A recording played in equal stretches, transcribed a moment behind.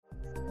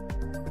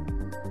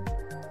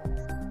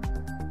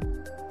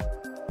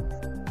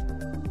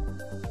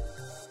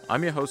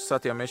I'm your host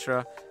Satya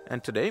Mishra,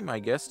 and today my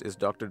guest is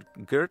Dr.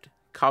 Geert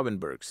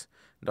Kouwenbergs.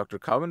 Dr.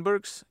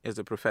 Kouwenbergs is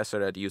a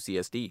professor at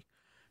UCSD.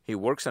 He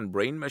works on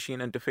brain-machine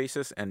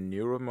interfaces and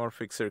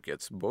neuromorphic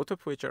circuits, both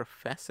of which are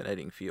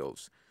fascinating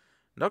fields.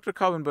 Dr.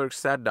 Kouwenbergs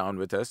sat down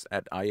with us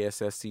at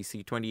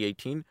ISSCC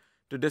 2018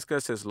 to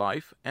discuss his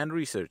life and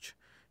research.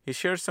 He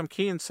shares some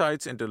key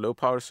insights into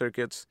low-power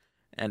circuits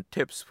and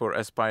tips for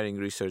aspiring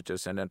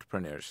researchers and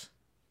entrepreneurs.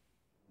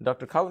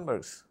 Dr.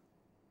 Kouwenbergs,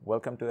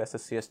 welcome to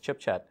SSCS Chip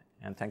Chat,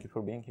 and thank you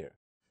for being here.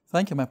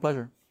 Thank you, my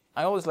pleasure.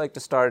 I always like to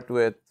start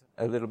with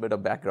a little bit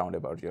of background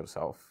about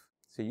yourself.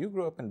 So you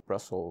grew up in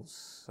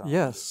Brussels.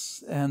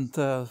 Yes, and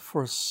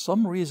for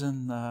some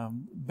reason,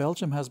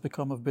 Belgium has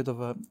become a bit of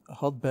a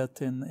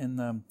hotbed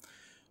in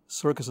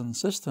circuits and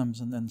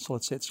systems and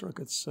solid-state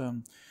circuits.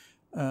 And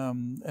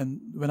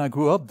when I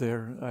grew up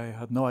there, I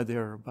had no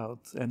idea about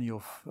any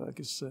of,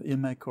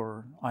 IMEC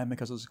or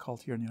IMEC as it's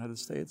called here in the United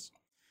States.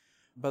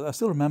 But I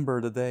still remember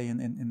the day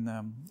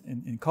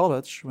in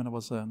college when I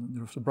was in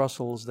University of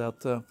Brussels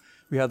that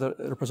we had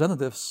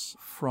representatives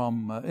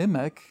from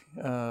IMEC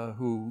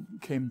who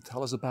came to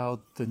tell us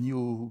about the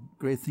new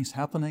great things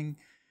happening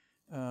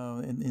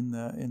in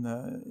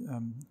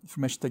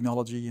information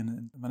technology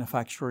and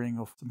manufacturing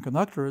of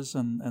semiconductors,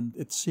 and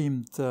it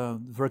seemed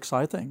very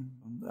exciting.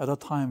 At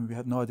that time, we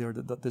had no idea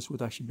that this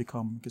would actually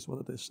become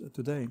what it is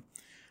today.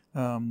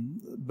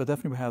 But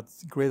definitely we had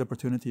great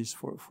opportunities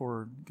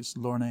for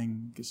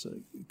learning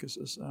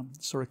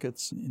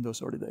circuits in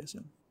those early days.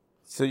 Yeah.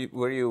 So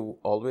were you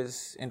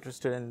always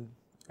interested in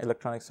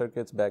electronic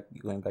circuits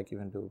going back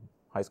even to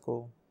high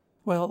school?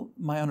 Well,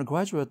 my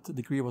undergraduate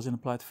degree was in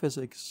applied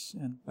physics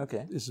and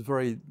is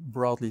very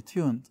broadly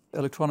tuned.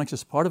 Electronics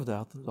is part of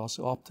that. There's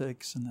also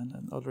optics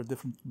and other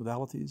different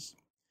modalities.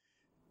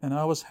 And I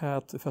always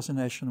had a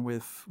fascination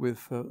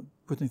with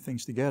putting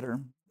things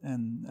together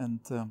and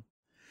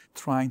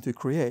trying to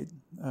create.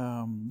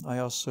 I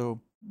also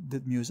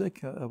did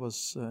music.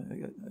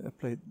 I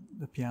played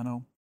the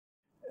piano,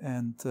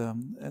 and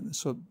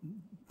so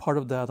part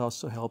of that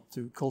also helped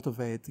to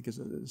cultivate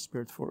a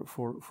spirit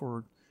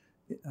for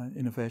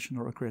innovation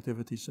or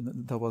creativity. So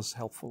that was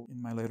helpful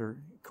in my later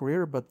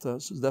career. But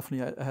so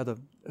definitely, I had a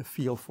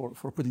feel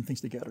for putting things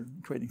together,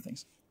 creating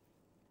things.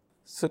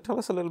 So tell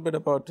us a little bit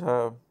about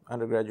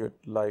undergraduate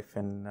life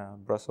in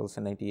Brussels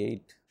in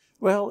 '98.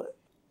 Well,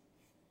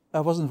 I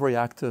wasn't very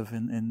active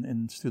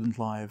in student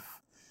life.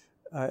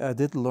 I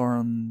did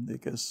learn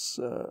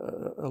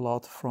a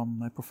lot from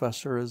my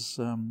professors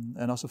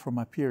and also from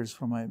my peers,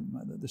 from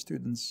the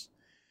students.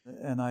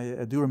 And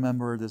I do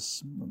remember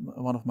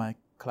one of my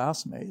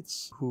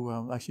classmates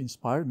who actually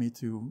inspired me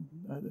to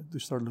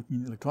start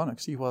looking at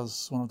electronics. He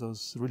was one of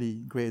those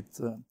really great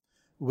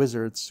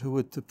wizards who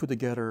would put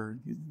together,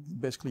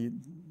 basically,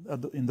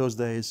 in those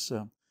days,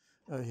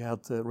 he had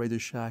Radio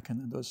Shack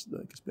and those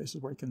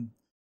places where you can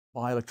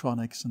buy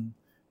electronics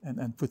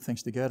and put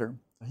things together.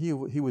 He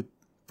would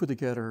put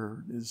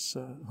together his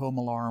home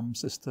alarm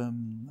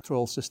system,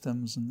 control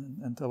systems,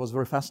 and I was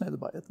very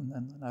fascinated by it,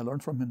 and I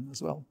learned from him as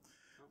well.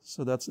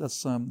 So that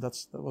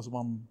was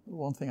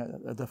one thing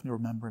I definitely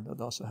remember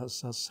that also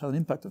has had an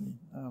impact on me.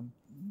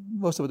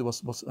 Most of it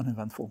was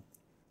uneventful.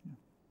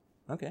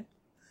 Yeah. Okay.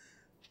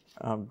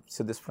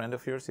 So this friend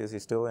of yours, is he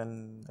still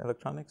in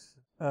electronics?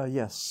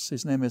 Yes,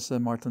 his name is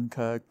Martin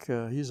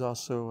Kuik. He's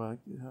also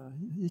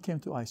he came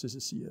to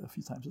ISSCC a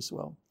few times as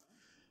well.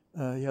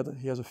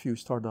 He has a few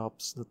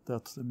startups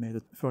that made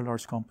it very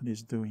large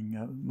companies doing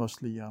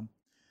mostly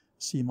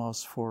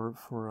CMOS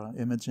for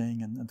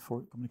imaging and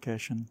for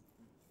communication.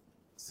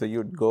 So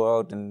you'd go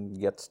out and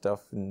get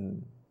stuff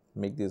and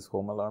make these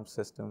home alarm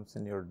systems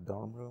in your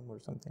dorm room or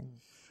something?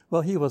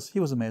 Well, he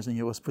was amazing.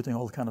 He was putting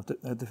all kind of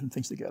different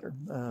things together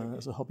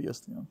as a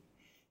hobbyist. You know.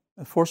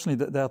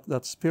 Unfortunately,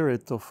 that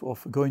spirit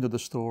of going to the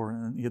store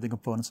and getting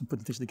components and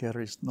putting things together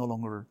is no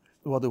longer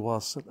what it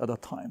was at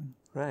that time.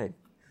 Right.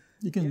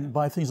 You can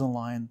buy things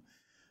online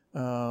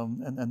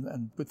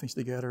and put things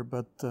together,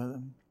 but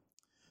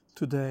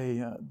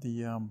today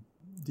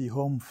the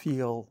home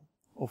feel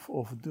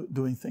of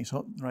doing things,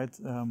 right,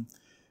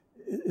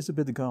 is a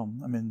bit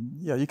gone. I mean,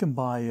 yeah, you can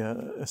buy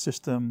a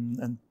system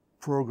and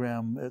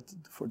program it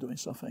for doing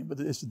something, but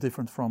it's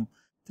different from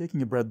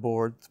taking a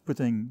breadboard,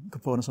 putting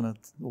components on it,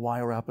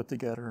 wire wrap it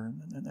together,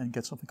 and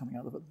get something coming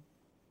out of it.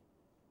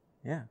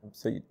 Yeah.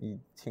 So you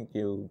think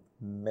you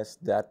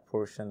missed that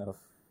portion of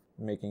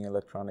making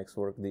electronics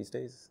work these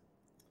days?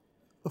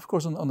 Of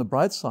course, on the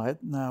bright side,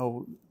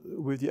 now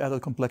with the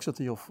added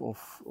complexity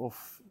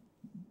of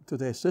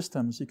today's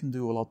systems, you can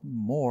do a lot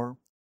more.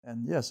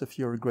 And yes, if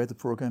you're great at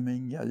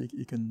programming, yeah,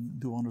 you can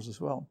do wonders as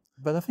well.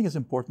 But I think it's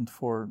important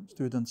for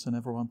students and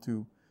everyone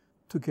to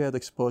get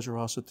exposure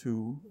also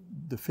to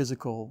the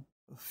physical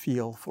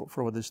feel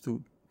for what it is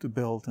to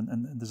build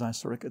and design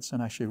circuits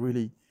and actually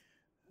really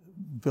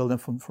build them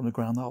from the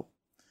ground up.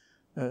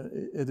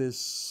 It is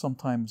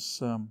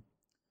sometimes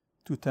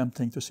too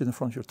tempting to sit in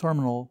front of your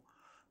terminal,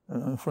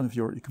 in front of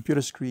your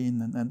computer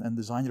screen and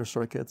design your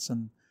circuits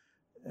and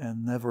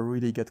never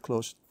really get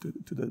close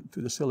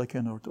to the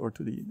silicon or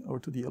to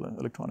the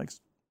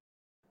electronics.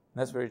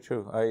 That's very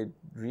true. I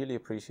really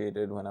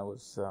appreciated when I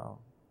was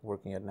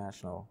working at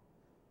National,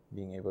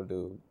 being able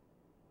to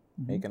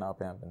make an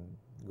op amp and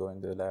go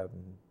into the lab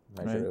and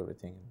measure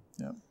everything.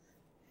 Yeah.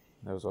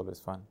 That was always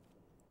fun.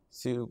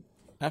 So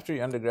after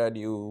your undergrad,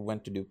 you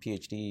went to do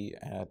PhD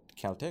at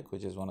Caltech,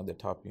 which is one of the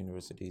top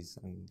universities,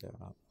 and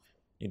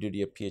you did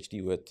your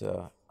PhD with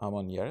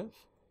Amon Yarev.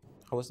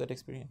 How was that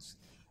experience?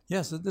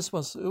 Yes, it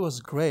was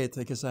great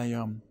because I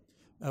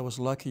was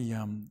lucky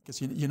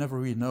because you never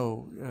really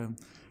know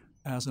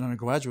as an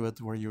undergraduate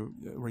where you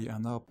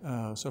end up.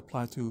 So I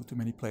applied to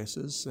many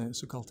places.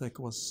 So Caltech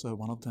was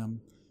one of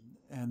them,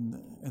 and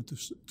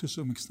to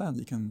some extent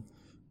you can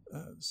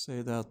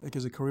say that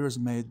because a career is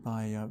made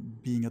by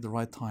being at the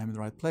right time in the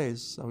right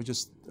place. I was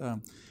just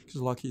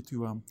lucky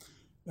to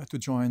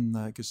join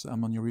because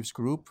I'm on Yarev's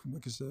group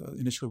because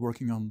initially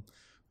working on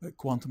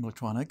quantum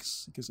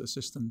electronics because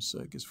systems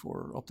because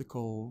for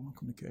optical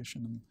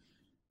communication,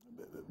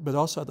 but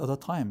also at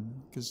that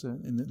time because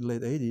in the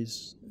late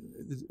 80s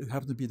it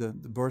happened to be the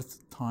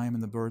birth time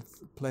and the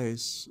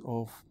birthplace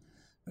of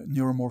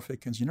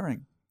neuromorphic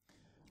engineering,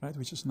 right,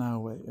 which is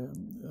now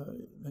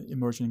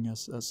emerging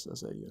as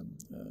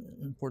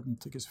a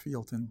important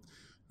field in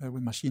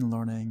with machine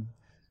learning,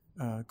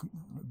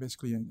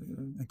 basically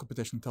in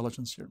computational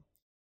intelligence here.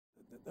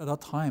 At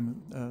that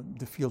time,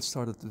 the field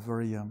started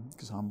very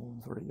humble,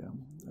 very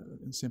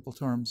in simple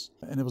terms,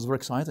 and it was very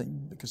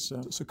exciting because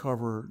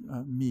Carver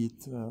Mead,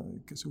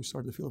 who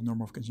started the field of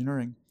neuromorphic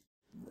engineering,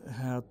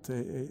 had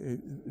a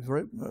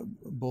very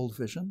bold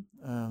vision,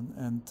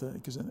 and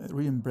because it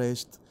really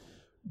embraced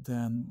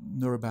then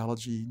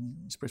neurobiology,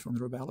 inspiration from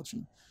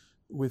neurobiology,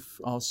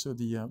 with also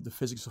the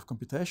physics of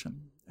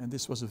computation, and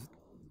this was a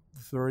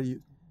very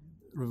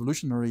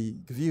revolutionary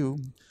view.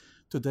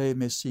 Today it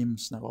may seem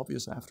now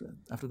obvious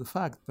after the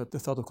fact, but the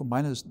thought of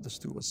combining these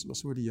two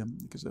was really a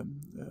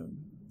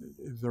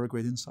very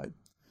great insight.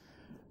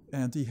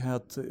 And he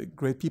had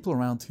great people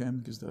around him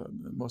because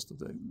most of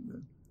the...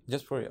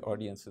 Just for your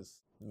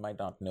audiences who might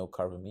not know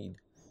Carver Mead,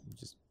 I'm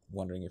just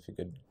wondering if you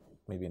could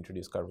maybe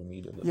introduce Carver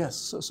Mead a little bit.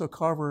 Yes, so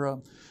Carver,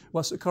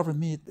 Carver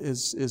Mead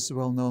is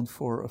well known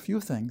for a few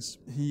things.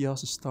 He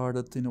also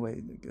started in a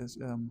way because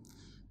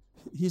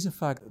he's in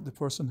fact the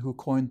person who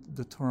coined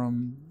the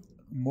term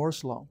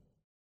Moore's law.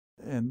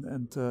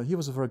 And he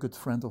was a very good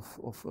friend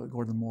of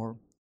Gordon Moore.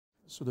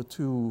 So the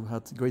two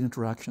had great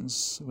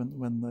interactions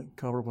when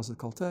Carver was at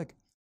Caltech.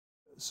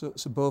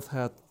 So both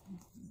had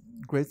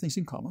great things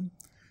in common.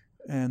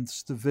 And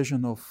the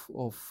vision of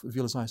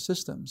VLSI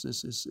systems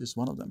is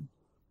one of them.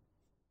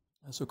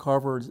 So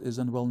Carver is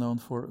then well known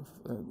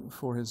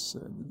for his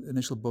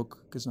initial book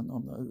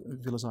on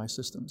VLSI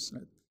systems.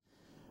 Right?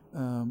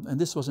 And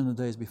this was in the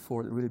days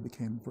before it really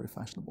became very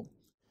fashionable.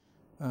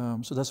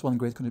 So that's one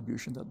great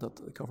contribution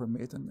that Carver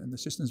made, and the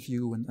systems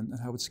view and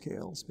how it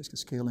scales, basically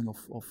scaling of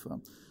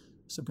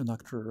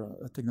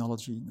semiconductor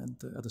technology and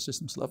at the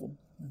systems level,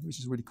 which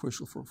is really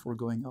crucial for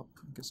going up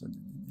because in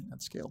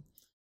that scale.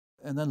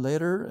 And then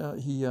later,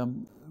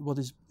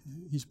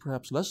 he's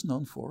perhaps less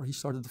known for, he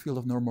started the field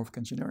of neuromorphic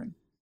engineering.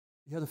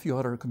 He had a few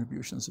other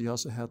contributions. He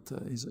also had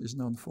is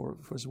known for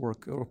his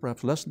work, or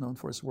perhaps less known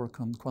for his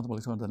work on quantum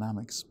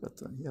electrodynamics. But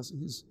he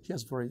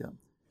has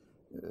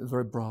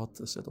very broad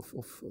set of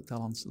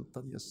talents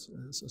that he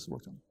has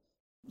worked on.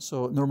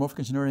 So neuromorphic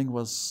engineering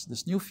was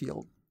this new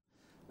field,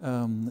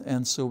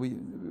 and so we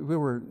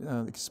were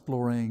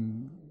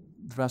exploring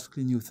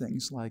drastically new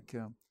things like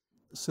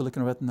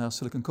silicon retina,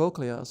 silicon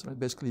cochleas, right?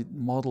 Basically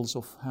models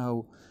of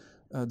how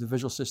the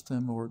visual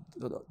system or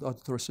the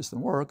auditory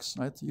system works,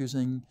 right?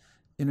 Using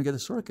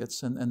integrated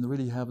circuits and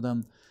really have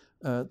them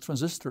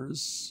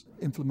transistors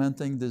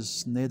implementing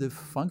these native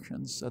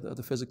functions at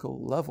the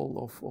physical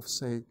level of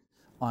say,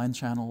 ion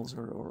channels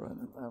or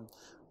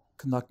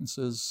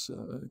conductances,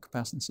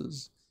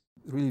 capacitances,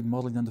 really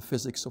modeling on the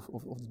physics of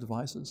the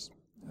devices,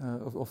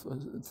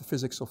 the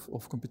physics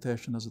of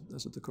computation as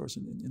it occurs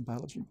in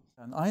biology.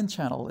 An ion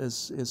channel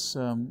is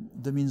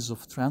the means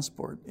of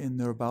transport in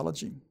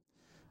neurobiology.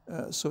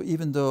 So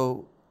even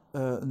though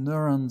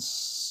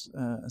neurons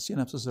and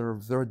synapses are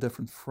very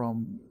different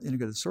from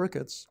integrated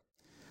circuits,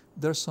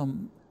 there's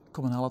some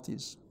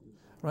commonalities.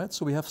 Right,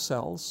 so we have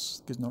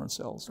cells, neuron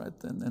cells, right,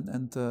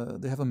 and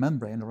they have a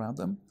membrane around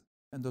them,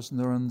 and those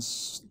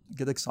neurons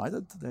get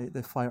excited.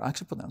 They fire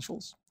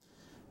exponentials,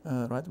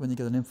 right, when you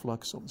get an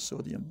influx of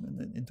sodium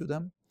into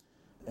them,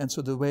 and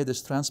so the way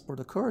this transport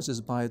occurs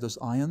is by those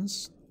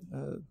ions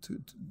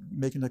to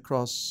making it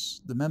across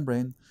the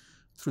membrane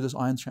through those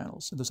ion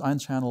channels. And those ion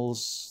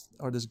channels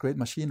are this great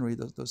machinery,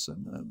 those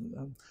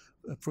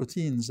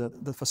proteins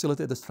that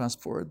facilitate this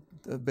transport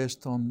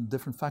based on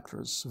different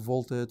factors,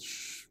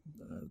 voltage,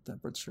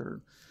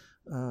 temperature,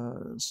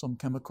 some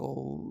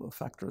chemical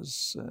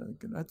factors.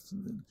 Right?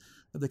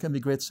 They can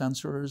be great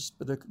sensors,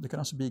 but they can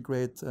also be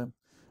great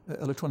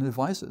electronic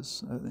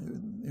devices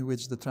in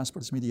which the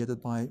transport is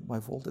mediated by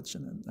voltage,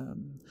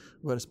 and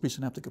whether it's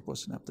presynaptic or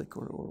postsynaptic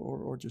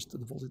or just the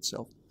voltage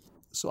itself.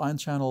 So ion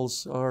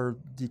channels are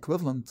the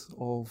equivalent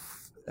of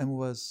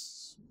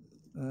MOS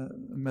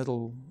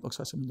metal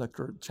oxide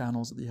semiconductor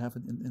channels that you have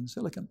in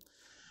silicon.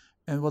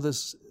 And what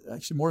is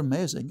actually more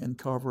amazing, and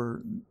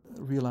Carver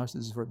realized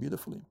this very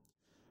beautifully,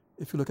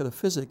 if you look at the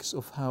physics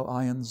of how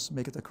ions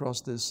make it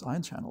across these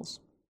ion channels,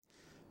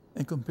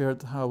 and compare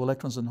to how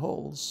electrons and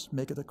holes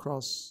make it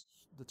across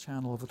the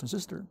channel of a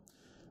transistor,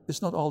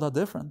 it's not all that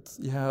different.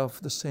 You have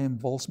the same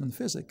Boltzmann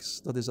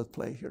physics that is at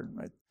play here,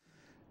 right?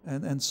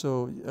 And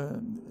so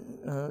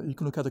you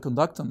can look at the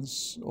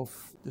conductance of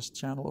this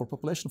channel or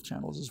population of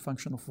channels as a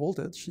function of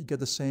voltage. You get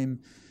the same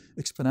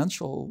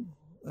exponential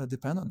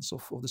dependence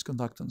of this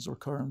conductance or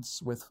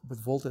currents with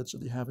voltage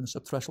that you have in the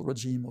subthreshold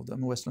regime of the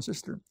MOS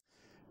transistor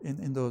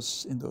in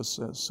those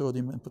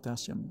sodium and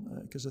potassium,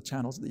 because the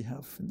channels that you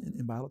have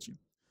in biology.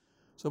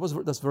 So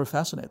that's very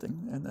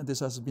fascinating, and this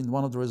has been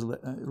one of the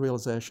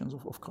realizations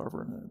of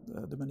Carver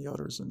and the many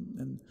others,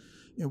 and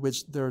in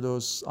which there are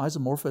those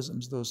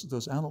isomorphisms,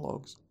 those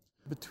analogs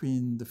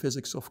between the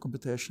physics of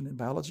computation in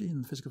biology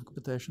and the physics of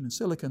computation in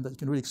silicon that you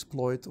can really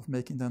exploit of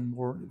making them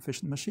more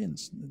efficient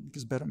machines,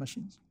 because better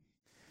machines.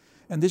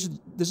 And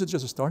this is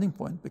just a starting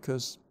point,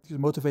 because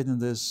motivating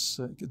this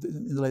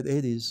in the late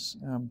 80s,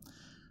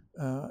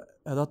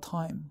 at that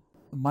time,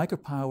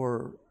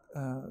 micropower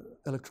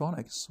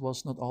electronics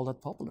was not all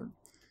that popular.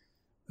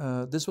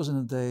 This was in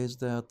the days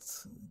that,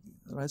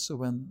 right, so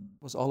when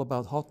it was all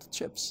about hot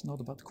chips,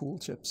 not about cool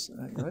chips,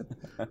 right?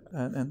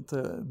 and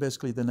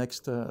basically the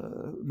next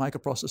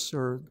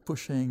microprocessor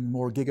pushing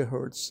more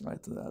gigahertz,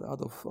 right,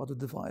 out of the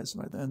device,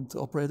 right, and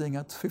operating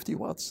at 50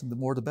 watts, and the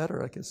more the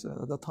better, I guess,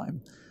 at that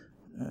time.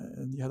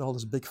 And you had all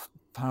these big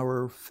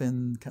power,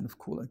 thin kind of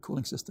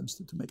cooling systems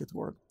to make it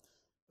work.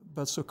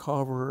 But so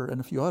Carver and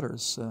a few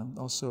others,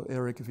 also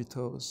Eric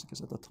Vitoz,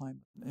 because at that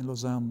time in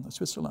Lausanne,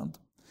 Switzerland,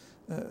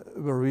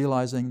 we're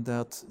realizing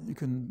that you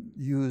can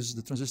use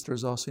the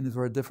transistors also in a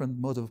very different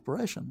mode of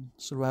operation.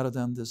 So rather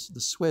than the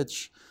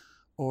switch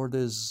or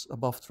this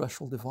above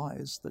threshold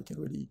device that can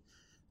really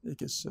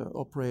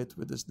operate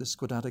with this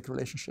quadratic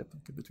relationship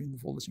between the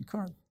voltage and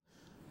current,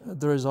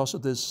 there is also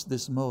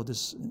this mode,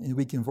 this in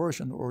weak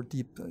inversion or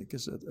deep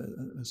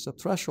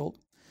subthreshold,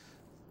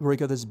 where you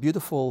get this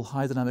beautiful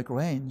high dynamic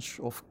range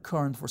of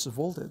current versus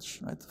voltage,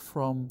 right,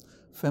 from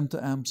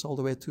femtoamps all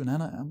the way to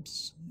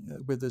nanoamps,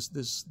 with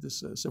this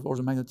several orders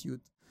of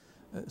magnitude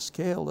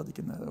scale that you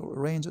can,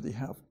 range that you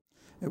have,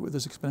 with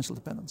this exponential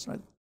dependence, right?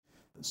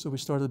 So we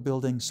started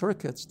building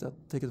circuits that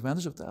take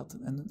advantage of that,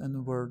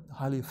 and were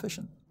highly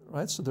efficient,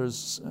 right? So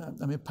there's,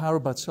 power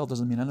by itself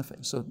doesn't mean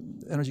anything. So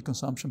energy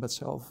consumption by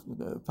itself,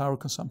 power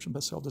consumption by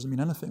itself doesn't mean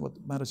anything. What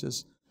matters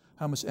is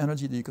how much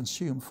energy do you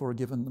consume for a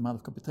given amount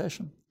of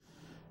computation.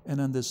 And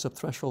then this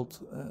subthreshold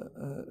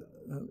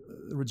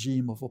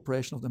regime of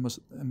operation of the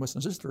MOS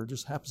transistor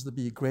just happens to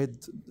be a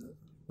great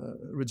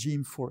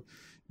regime for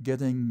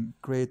getting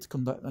great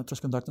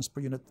transconductance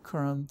per unit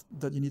current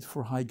that you need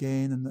for high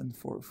gain and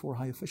for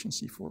high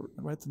efficiency,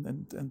 right?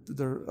 And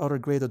there are other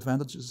great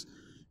advantages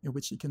in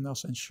which you can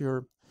also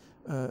ensure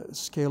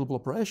scalable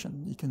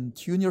operation. You can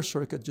tune your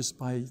circuit just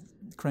by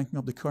cranking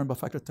up the current by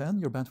factor 10.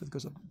 Your bandwidth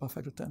goes up by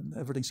factor 10.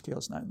 Everything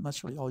scales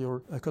naturally. All your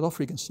cutoff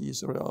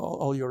frequencies or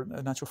all your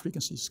natural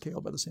frequencies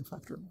scale by the same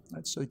factor.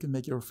 Right? So you can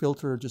make your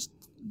filter just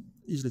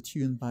easily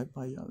tuned by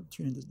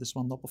tuning this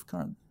one knob of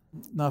current.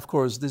 Now, of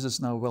course, this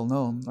is now well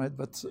known, right?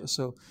 But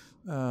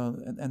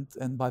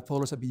and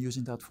bipolars have been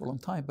using that for a long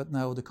time. But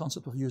now the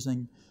concept of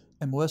using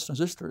MOS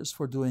transistors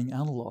for doing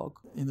analog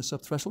in the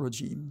subthreshold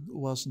regime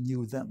was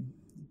new then,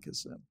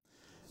 because.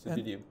 So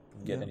did you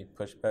get any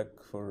pushback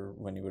for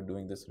when you were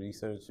doing this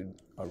research,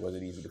 or was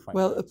it easy to find?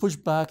 Well,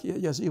 pushback,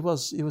 yes, it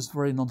was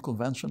very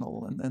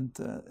non-conventional,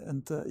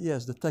 and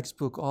yes, the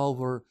textbook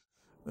all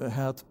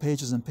had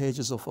pages and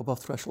pages of above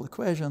threshold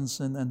equations,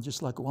 and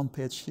just like one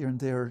page here and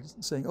there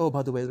saying, oh,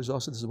 by the way, there's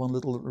also this one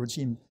little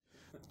regime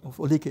of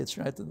leakage,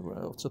 right,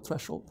 of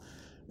subthreshold.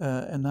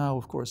 And now,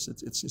 of course,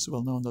 it's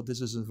well known that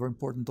this is a very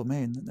important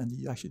domain, and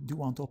you actually do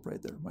want to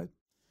operate there, right?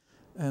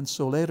 And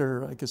so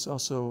later, I guess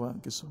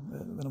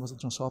when I was at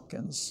Johns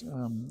Hopkins,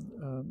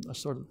 I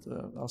started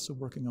also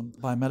working on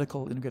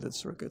biomedical integrated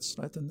circuits,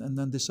 right? And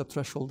then this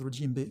subthreshold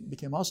regime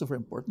became also very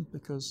important,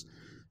 because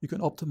you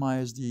can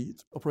optimize the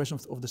operation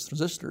of this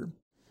transistor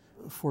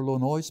for low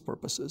noise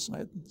purposes,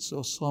 right?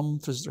 So some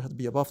transistors had to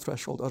be above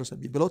threshold, others had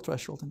to be below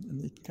threshold, and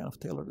you kind of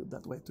tailored it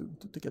that way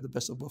to get the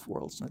best of both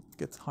worlds, right?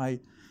 Get high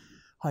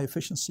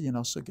efficiency and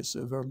also gets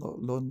a very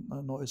low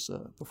noise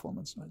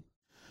performance, right?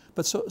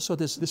 But so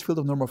this field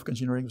of neuromorphic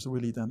engineering was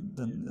really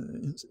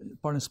then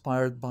part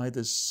inspired by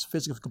this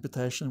physics of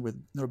computation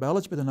with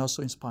neurobiology, but then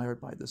also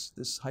inspired by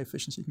this high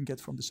efficiency you can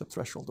get from the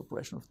subthreshold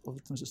operation of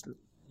the transistor.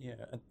 Yeah,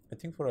 I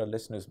think for our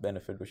listeners'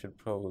 benefit, we should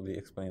probably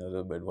explain a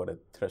little bit what a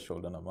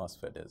threshold on a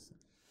MOSFET is.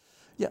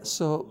 Yeah,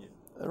 so,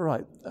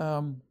 right.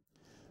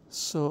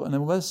 So an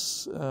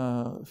MOS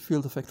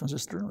field effect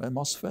transistor, a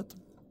MOSFET,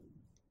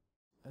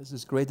 is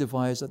this great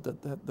device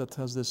that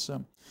has this,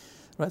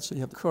 right, so you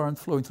have the current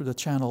flowing through the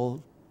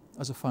channel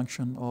as a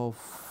function of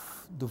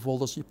the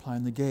voltage you apply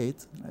in the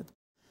gate, right?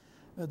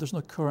 There's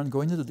no current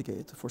going into the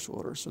gate for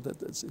water, so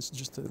that it's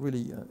just a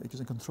really it is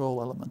a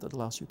control element that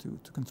allows you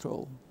to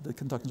control the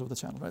conductance of the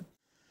channel, right?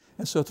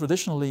 And so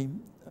traditionally,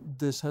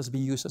 this has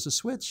been used as a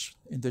switch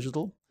in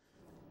digital,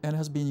 and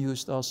has been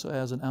used also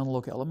as an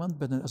analog element,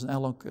 but as an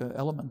analog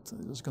element,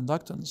 as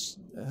conductance,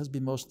 has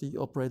been mostly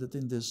operated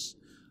in this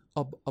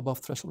above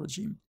threshold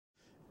regime.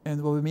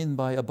 And what we mean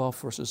by above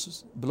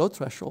versus below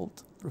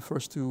threshold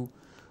refers to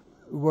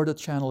where the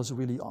channel is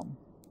really on,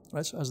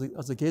 right? So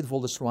as the gate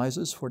voltage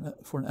rises for an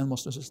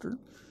NMOS transistor,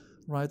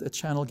 right,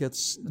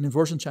 an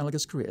inversion channel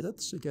gets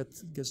created. So you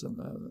get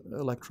some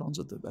electrons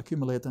that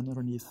accumulate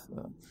underneath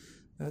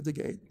the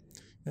gate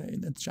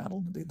in the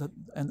channel,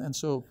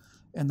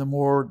 and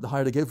the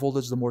higher the gate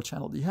voltage, the more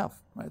channel you have,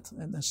 right?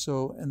 And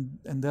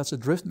that's a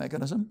drift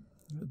mechanism,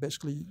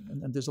 basically,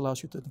 and this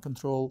allows you to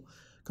control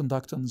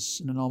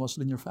conductance in an almost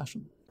linear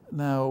fashion.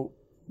 Now,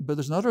 but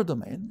there's another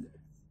domain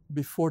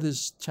before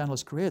this channel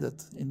is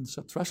created in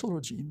subthreshold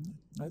regime,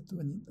 right?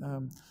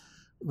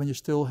 When you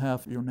still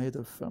have your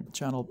native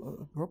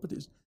channel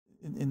properties.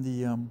 In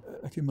the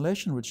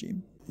accumulation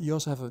regime, you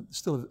also have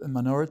still a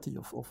minority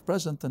of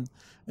present,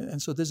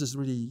 and so this is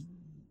really,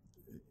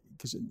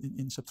 because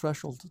in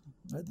subthreshold,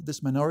 right,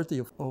 this minority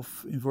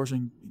of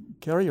inversion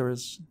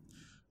carriers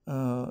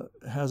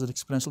has an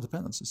exponential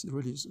dependence. It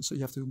really is. So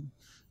you have to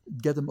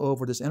get them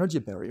over this energy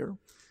barrier,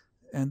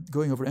 and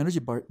going over energy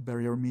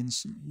barrier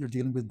means you're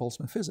dealing with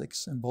Boltzmann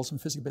physics, and Boltzmann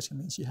physics basically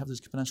means you have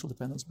this exponential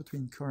dependence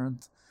between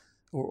current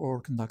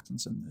or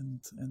conductance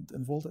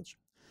and voltage.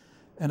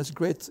 And it's a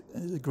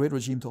great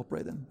regime to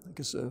operate in,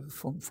 because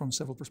from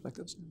several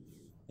perspectives.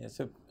 Yeah,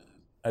 so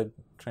I'm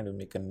trying to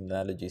make an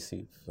analogy,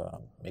 see if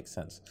it makes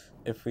sense.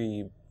 If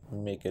we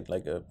make it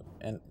like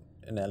an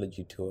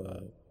analogy to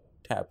a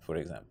tap, for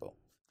example.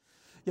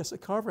 Yes,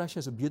 Carver actually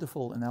has a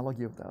beautiful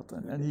analogy of that,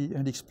 and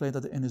he explained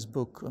that in his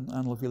book on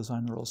analog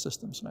design neural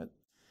systems, right?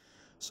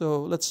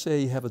 So let's say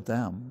you have a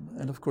dam,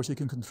 and of course you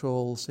can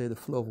control, say, the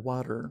flow of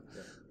water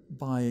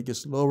by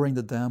just lowering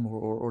the dam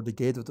or the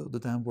gate of the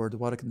dam where the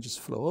water can just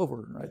flow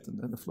over, right?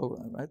 And the flow,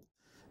 right?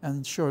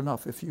 And sure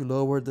enough, if you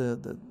lower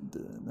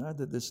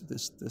this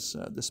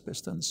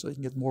piston, so you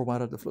can get more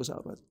water that flows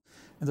out, right?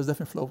 And there's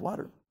definitely flow of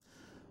water.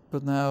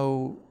 But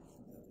now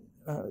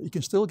you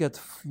can still get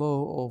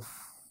flow of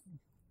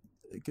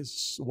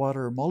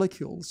water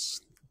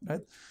molecules,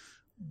 right?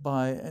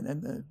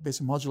 And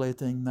basically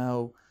modulating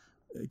now,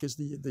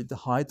 the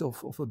height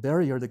of a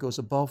barrier that goes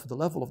above the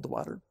level of the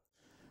water.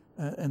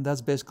 And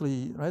that's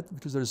basically, right,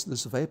 because there's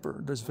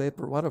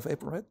water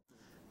vapor, right?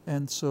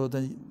 And so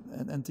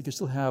and you can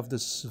still have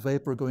this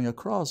vapor going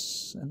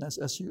across, and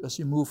as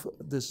you move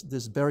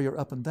this barrier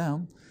up and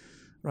down,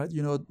 right,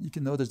 you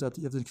can notice that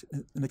you have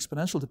an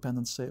exponential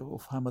dependence, say,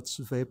 of how much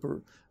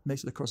vapor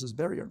makes it across this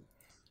barrier,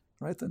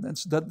 right? And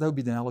so that would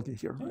be the analogy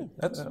here. Yeah, right?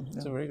 that's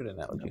a very good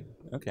analogy.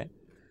 Yeah. Okay.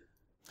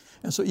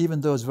 And so even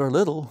though it's very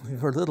little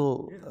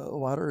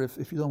water,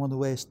 if you don't want to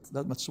waste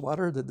that much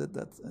water,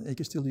 that you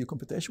can still do your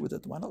computation with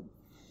it. Why not?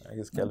 I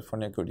guess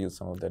California could use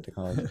some of that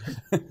technology.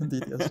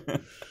 Indeed, yes.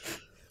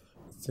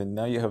 So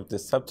now you have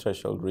this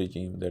subthreshold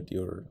regime that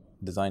you're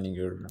designing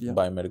your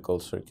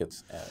biomedical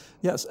circuits at.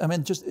 Yes, I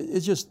mean,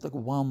 it's just like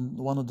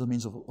one of the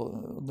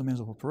domains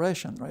of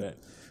operation, right?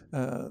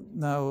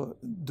 Now,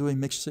 doing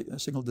mixed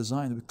signal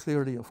design, we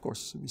clearly, of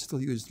course, we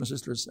still use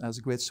transistors as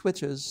great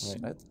switches,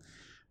 right?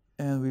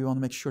 And we want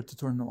to make sure to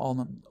turn them on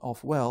and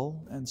off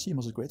well, and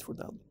CMOS is great for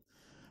that.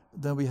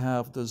 Then we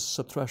have the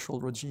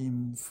subthreshold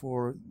regime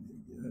for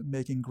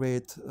making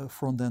great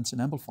front ends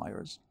in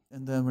amplifiers.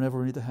 And then whenever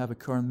we need to have a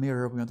current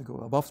mirror, we want to go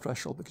above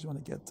threshold because we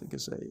want to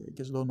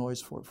get low noise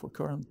for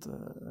current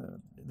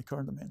in the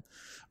current domain,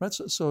 right?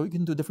 So you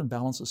can do different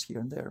balances here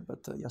and there, but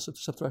yes,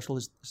 subthreshold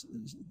is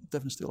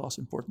definitely still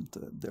also important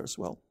there as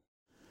well.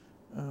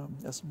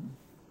 Yes.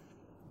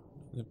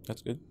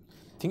 That's good.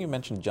 I think you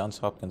mentioned Johns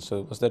Hopkins.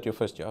 So was that your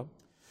first job?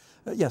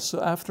 Yes.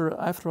 So after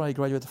I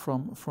graduated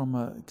from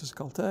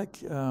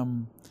Caltech,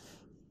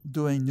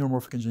 doing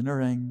neuromorphic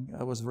engineering,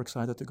 I was very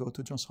excited to go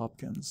to Johns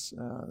Hopkins.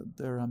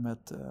 There I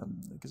met,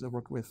 because I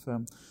worked with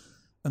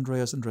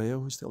Andreas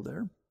Andreou, who's still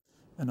there,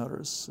 and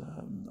others.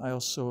 I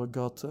also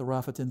got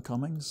Rafethin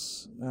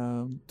Cummings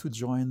to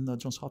join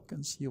Johns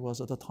Hopkins. He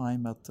was at the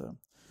time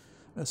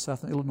at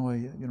Southern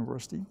Illinois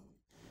University.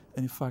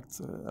 And in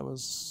fact, I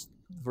was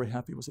very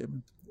happy I was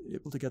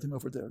able to get him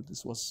over there.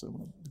 This was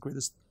one of the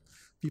greatest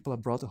people I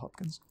brought to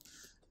Hopkins.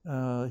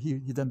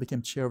 He then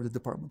became chair of the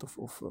department of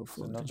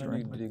so not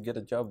engineering. only did you get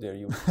a job there,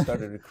 you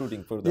started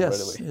recruiting for them right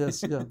away.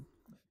 Yes, yeah.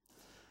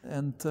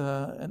 And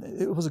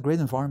it was a great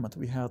environment.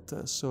 We had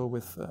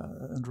with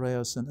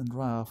Andreas and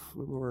Raf,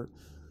 we were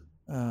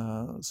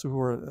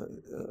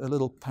a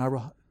little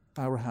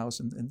powerhouse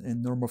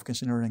in neuromorphic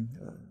engineering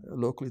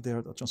locally there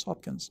at Johns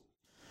Hopkins.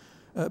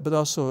 But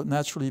also,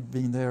 naturally,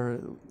 being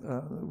there,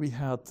 we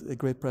had a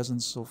great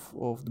presence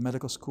of the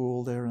medical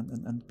school there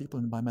and people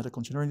in the biomedical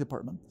engineering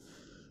department.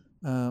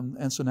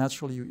 And so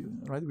naturally,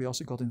 right, we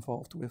also got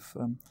involved with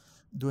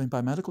doing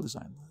biomedical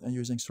design and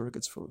using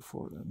circuits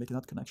for making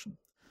that connection.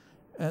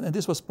 And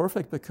this was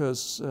perfect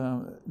because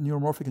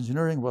neuromorphic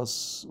engineering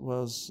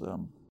was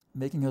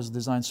making us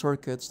design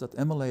circuits that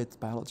emulate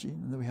biology,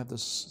 and then we have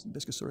this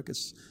basically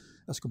circuits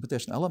as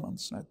computational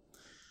elements. Right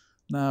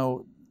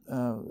now,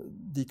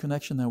 the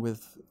connection now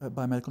with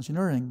biomedical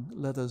engineering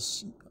let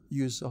us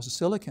use also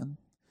silicon,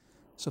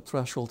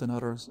 subthreshold and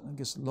others, I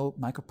guess low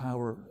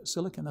micropower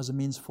silicon as a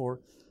means for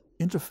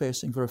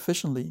interfacing very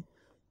efficiently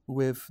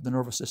with the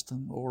nervous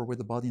system or with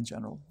the body in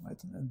general,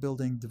 right? And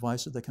building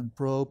devices that can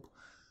probe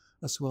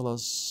as well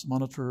as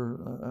monitor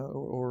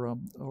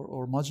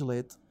or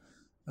modulate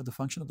the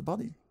function of the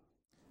body,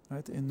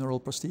 right? In neural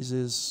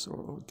prosthesis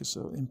or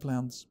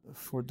implants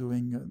for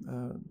doing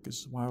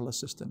wireless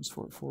systems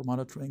for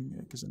monitoring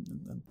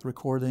and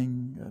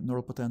recording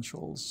neural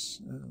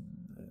potentials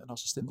and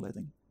also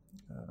stimulating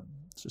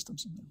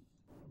systems.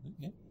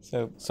 Okay.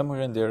 So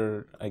somewhere in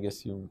there, I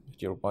guess you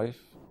met your wife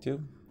too.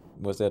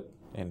 Was that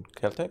in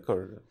Caltech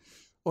or?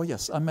 Oh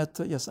yes, I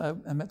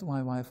met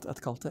my wife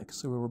at Caltech.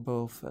 So we were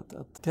both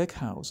at Keck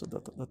House at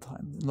that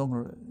time. No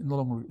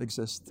longer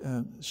exists.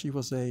 She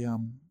was a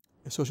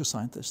social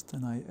scientist,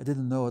 and I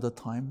didn't know at that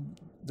time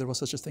there was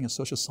such a thing as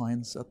social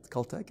science at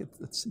Caltech.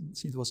 It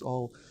seemed it was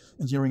all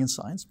engineering and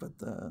science, but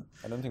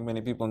I don't think many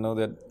people know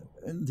that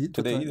indeed,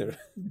 today either.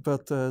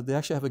 But they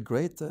actually have a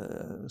great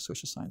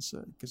social science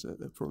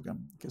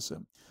program, because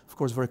of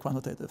course very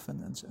quantitative,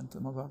 and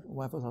my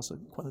wife was also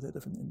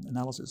quantitative in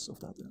analysis of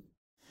that.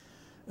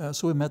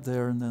 So we met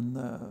there, and then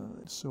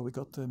so we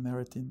got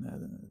married in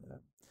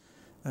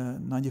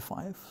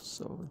 '95.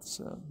 So it's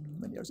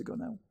many years ago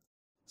now.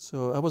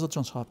 So I was at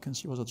Johns Hopkins.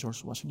 She was at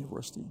George Washington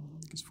University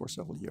for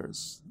several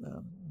years.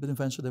 But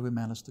eventually we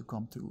managed to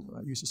come to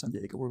UC San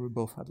Diego, where we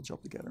both had a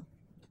job together.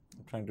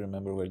 I'm trying to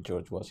remember where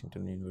George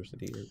Washington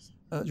University is.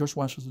 George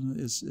Washington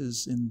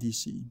is in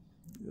D.C.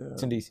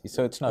 It's in D.C.,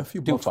 so it's not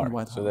too far.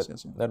 White House,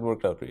 so that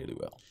worked out really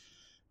well.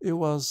 It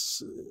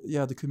was,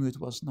 the commute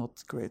was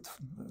not great,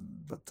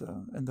 but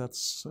and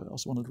that's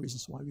also one of the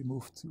reasons why we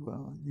moved to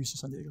UC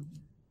San Diego.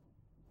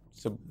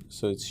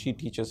 So she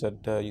teaches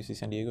at UC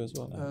San Diego as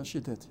well? She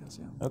did, yes,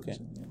 yeah. Okay.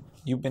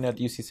 You've been at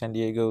UC San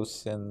Diego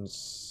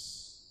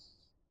since?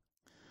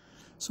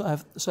 So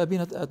I've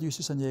been at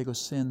UC San Diego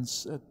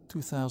since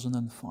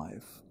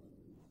 2005.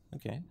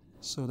 Okay.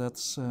 So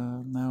that's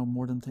now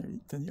more than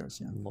 10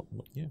 years, yeah.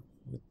 Yeah,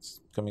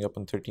 it's coming up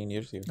on 13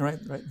 years here. Right.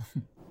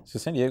 So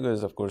San Diego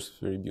is, of course,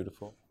 very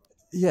beautiful.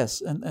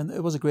 Yes, and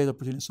it was a great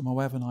opportunity. So my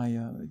wife and I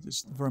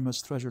just very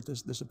much treasured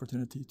this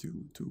opportunity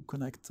to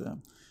connect.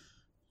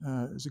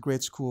 It's a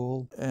great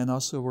school, and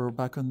also we're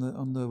back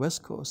on the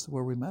West Coast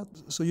where we met.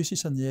 So UC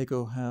San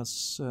Diego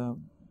has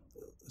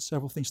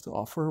several things to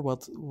offer.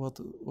 What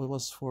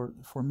was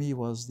for me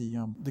was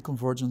the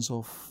convergence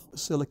of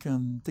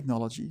silicon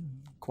technology,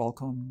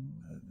 Qualcomm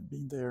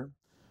being there,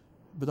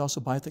 but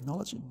also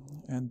biotechnology,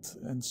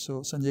 and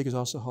so San Diego is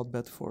also a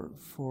hotbed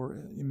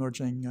for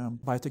emerging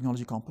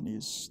biotechnology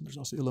companies. There's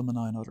also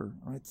Illumina and other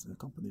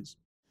companies.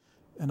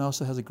 And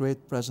also has a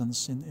great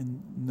presence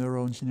in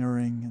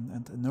neuroengineering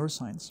and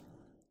neuroscience.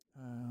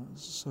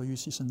 So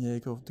UC San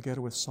Diego,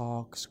 together with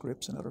Salk,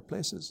 Scripps, and other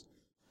places,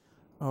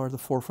 are the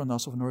forefront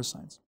also of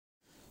neuroscience.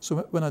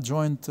 So when I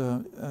joined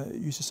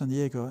UC San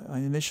Diego, I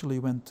initially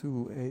went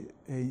to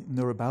a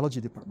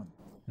neurobiology department.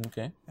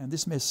 Okay. And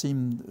this may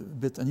seem a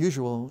bit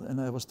unusual,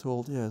 and I was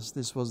told, yes,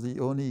 this was the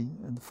only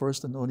and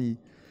first and only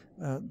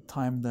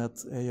time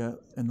that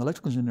an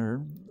electrical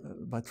engineer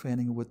by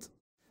training would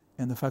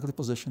and the faculty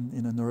position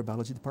in a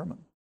neurobiology department.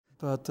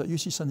 But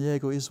UC San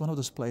Diego is one of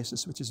those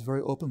places which is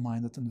very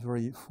open-minded and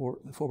very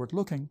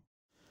forward-looking.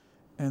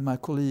 And my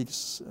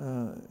colleagues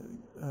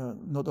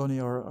not only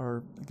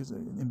are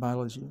in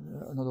biology,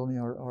 not only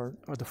are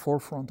the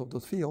forefront of the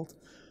field,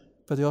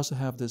 but they also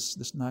have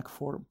this knack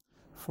for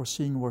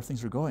seeing where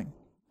things are going.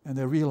 And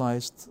they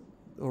realized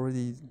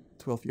already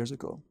 12 years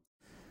ago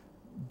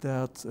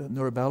that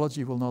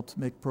neurobiology will not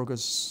make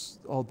progress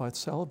all by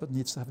itself, but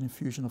needs to have an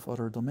infusion of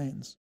other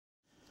domains.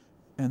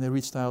 And they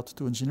reached out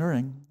to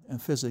engineering and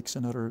physics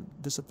and other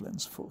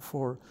disciplines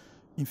for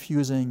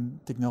infusing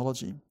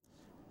technology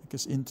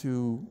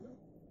into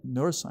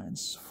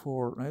neuroscience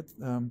for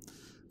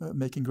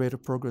making greater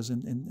progress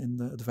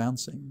in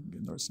advancing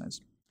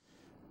neuroscience.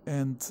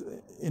 And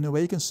in a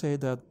way, you can say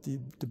that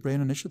the Brain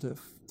Initiative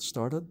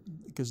started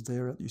because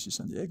they're at UC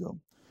San Diego.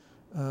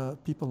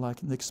 People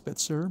like Nick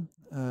Spitzer,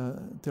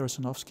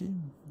 Teresanovsky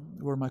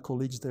were my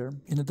colleagues there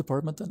in the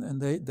department,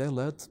 and they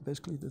led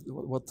basically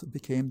what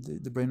became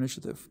the Brain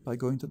Initiative by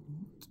going to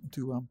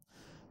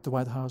the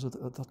White House at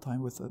that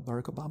time with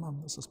Barack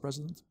Obama as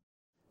president.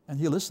 And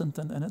he listened,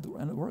 and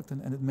it worked,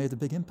 and it made a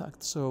big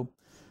impact. So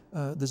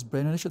this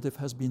Brain Initiative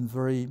has been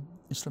very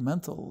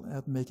instrumental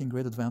at making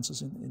great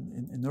advances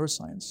in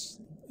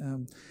neuroscience.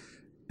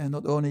 And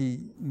not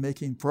only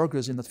making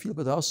progress in that field,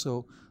 but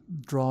also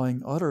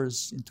drawing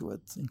others into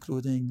it,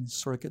 including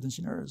circuit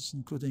engineers,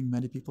 including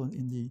many people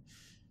in the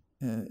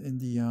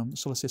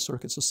solid-state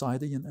circuit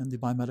society and the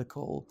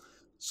biomedical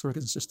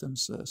circuit and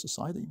systems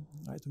society,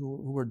 right?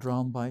 Who were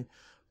drawn by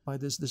by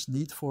this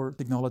need for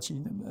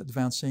technology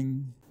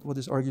advancing. What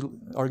is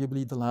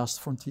arguably the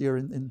last frontier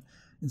in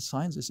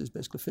science is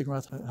basically figuring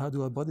out how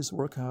do our bodies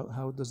work,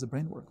 how does the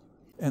brain work.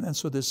 And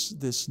so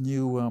this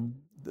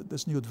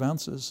new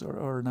advances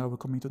are now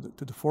coming to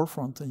the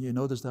forefront. And you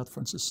notice that, for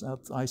instance,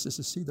 at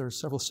ISSCC, there are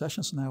several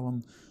sessions now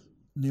on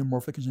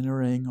neuromorphic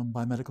engineering, on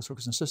biomedical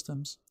circuits and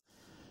systems.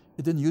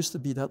 It didn't used to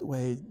be that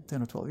way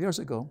 10 or 12 years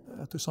ago.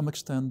 To some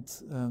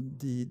extent,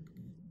 the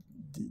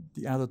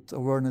added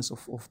awareness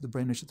of the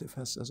Brain Initiative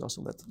has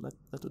also led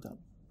to that.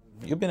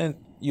 You've been in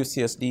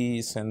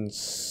UCSD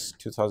since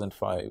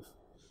 2005,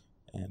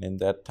 and in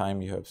that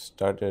time you have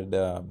started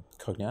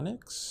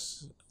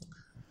Cognionics.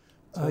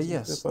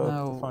 Yes. About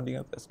now, the founding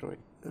of that story.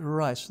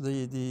 Right. So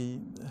the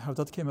how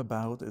that came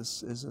about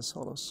is as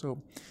follows.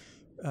 So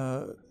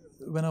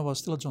when I was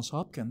still at Johns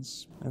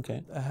Hopkins,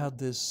 Okay. I had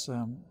this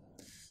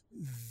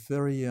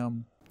very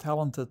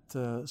talented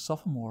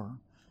sophomore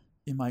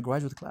in my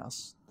graduate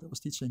class that was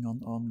teaching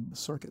on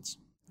circuits.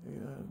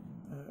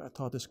 I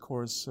taught this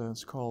course.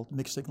 It's called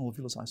Mixed Signal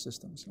Visualized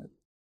Systems. Right?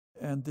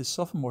 And this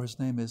sophomore, his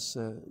name is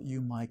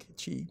Yu Mike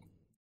Chi.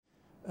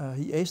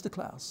 He aced the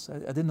class. I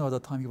didn't know at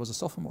that time he was a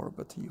sophomore,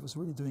 but he was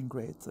really doing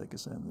great,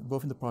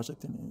 both in the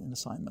project and in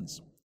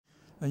assignments.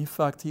 In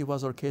fact, he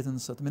was our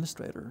cadence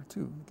administrator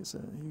too, because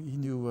he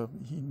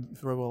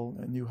very well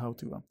knew how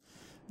to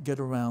get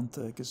around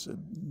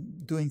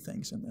doing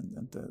things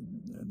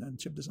and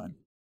chip design.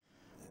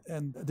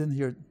 And I didn't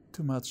hear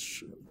too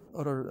much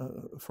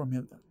from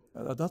him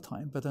at that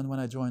time. But then when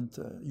I joined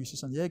UC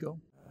San Diego,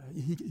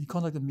 he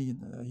contacted me.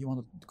 He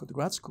wanted to go to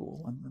grad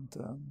school, and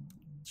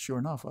sure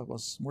enough, I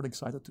was more than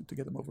excited to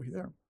get him over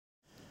here.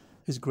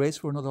 His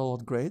grades were not all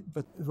that great,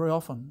 but very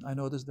often I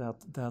noticed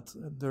that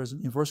there is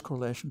an inverse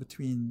correlation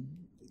between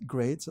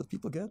grades that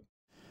people get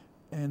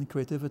and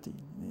creativity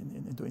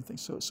in doing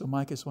things. So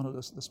Mike is one of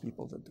those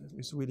people that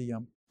is really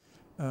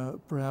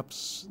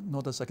perhaps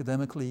not as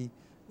academically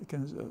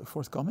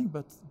forthcoming,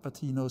 but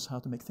he knows how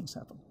to make things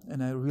happen.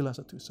 And I realized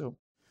that too. So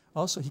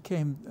also he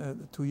came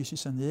to UC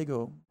San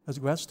Diego as a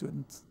grad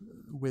student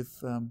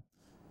with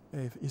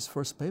his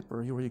first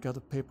paper. He already got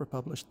a paper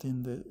published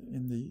in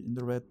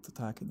the Red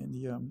Tag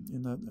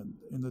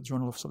in the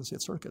Journal of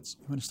Solid-State Circuits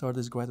when he started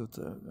his graduate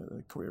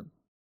career.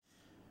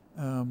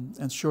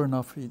 And sure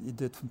enough, he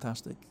did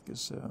fantastic,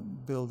 because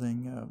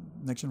building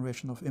next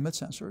generation of image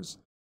sensors.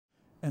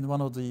 And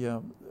one of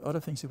the other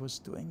things he was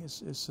doing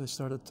is he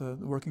started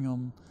working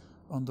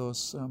on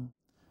those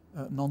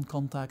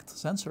non-contact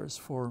sensors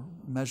for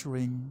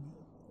measuring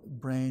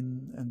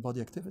brain and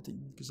body activity,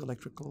 because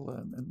electrical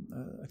and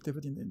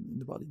activity in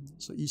the body.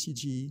 So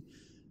ECG,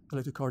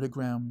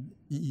 electrocardiogram,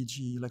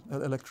 EEG,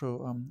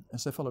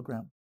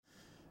 electroencephalogram,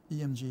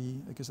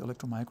 EMG, because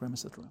electromyogram,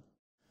 etc.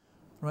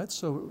 Right.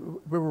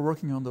 So we were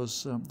working on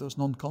those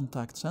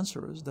non-contact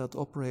sensors that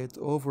operate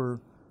over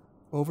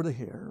the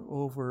hair,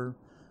 over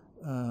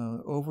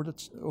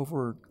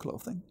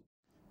clothing,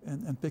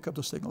 and pick up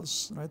the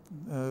signals, right,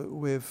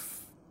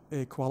 with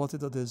a quality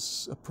that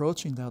is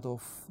approaching that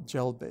of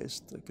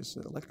gel-based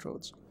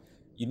electrodes.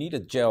 You need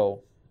a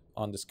gel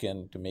on the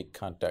skin to make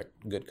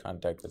good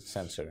contact with the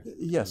sensor.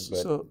 Yes.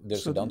 But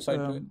there's a downside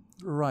to it?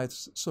 Right.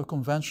 So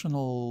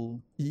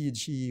conventional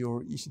EEG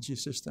or ECG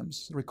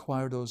systems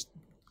require those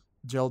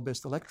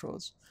gel-based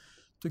electrodes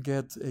to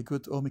get a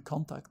good ohmic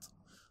contact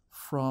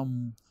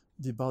from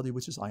the body,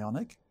 which is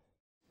ionic,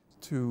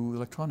 to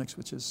electronics,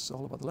 which is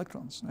all about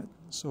electrons, right?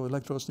 So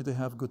electrodes need to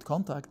have good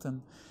contact,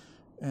 and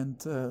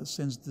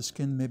since the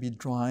skin may be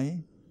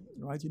dry,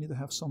 right, you need to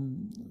have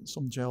some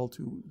gel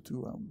to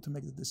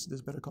make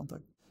this better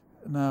contact.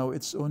 Now,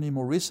 it's only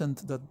more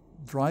recent that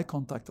dry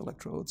contact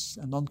electrodes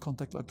and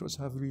non-contact electrodes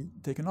have really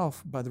taken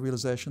off by the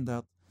realization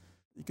that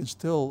you can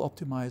still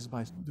optimize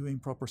by doing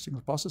proper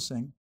signal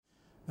processing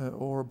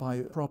or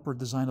by proper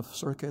design of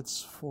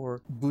circuits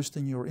for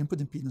boosting your input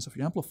impedance of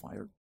your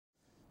amplifier.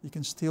 You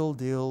can still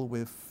deal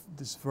with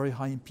this very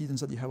high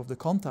impedance that you have of the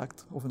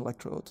contact of an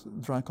electrode,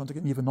 dry contact,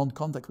 and even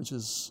non-contact, which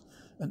is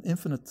an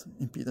infinite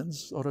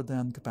impedance other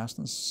than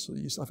capacitance. So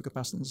you have a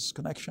capacitance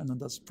connection,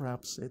 and that's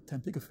perhaps a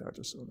 10 picofarad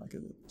or so.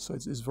 So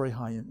it's very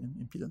high in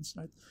impedance,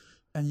 right?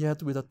 And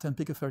yet with that 10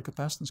 picofarad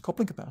capacitance,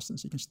 coupling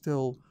capacitance, you can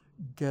still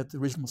get a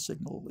reasonable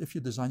signal if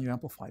you design your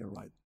amplifier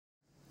right.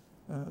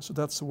 So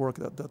that's the work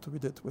that we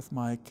did with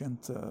Mike. And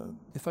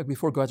in fact,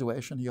 before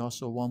graduation, he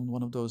also won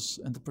one of those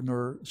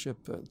entrepreneurship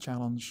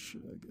challenge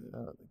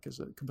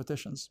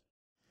competitions.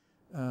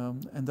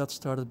 And that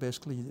started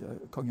basically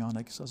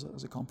Cognionics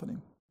as a company.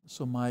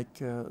 So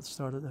Mike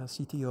started as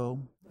CTO.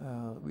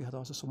 We had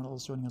also someone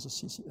else joining as a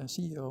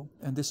CEO.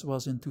 And this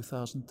was in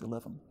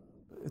 2011.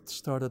 It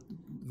started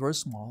very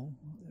small,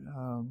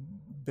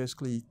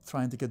 basically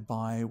trying to get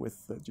by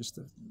with just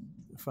the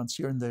funds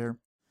here and there.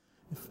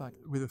 In fact,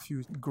 with a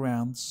few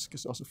grants,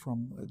 because also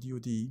from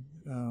DoD,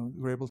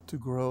 we were able to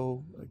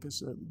grow,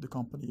 the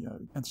company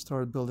and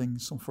started building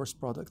some first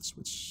products,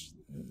 which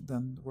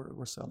then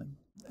we're selling.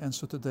 And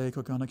so today,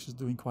 Cognionics is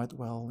doing quite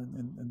well,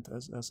 and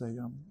as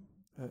a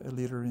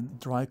leader in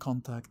dry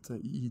contact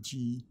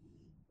EEG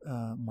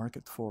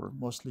market for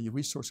mostly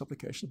resource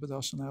applications, but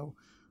also now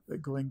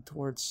going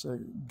towards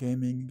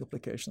gaming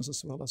applications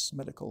as well as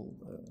medical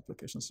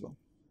applications as well.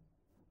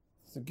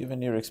 So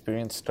given your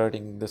experience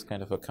starting this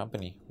kind of a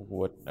company,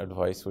 what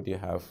advice would you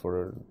have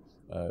for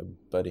a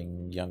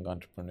budding young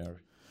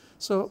entrepreneur?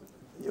 So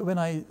when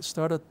I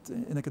started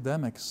in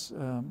academics,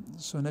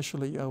 so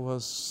initially I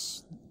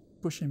was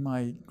pushing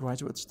my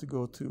graduates to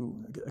go to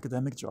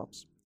academic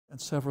jobs,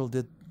 and several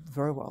did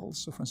very well.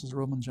 So for instance,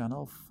 Roman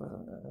Janov,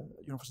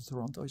 University of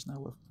Toronto, is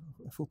now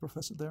a full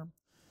professor there.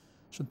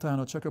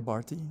 Shantanu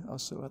Chakrabarty,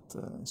 also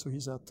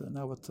he's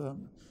now at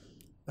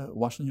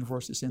Washington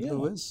University, St.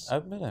 Louis.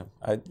 I've met him.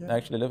 I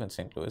actually live in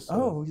St. Louis. So.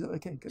 Oh,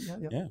 okay, good.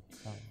 Yeah.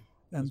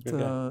 And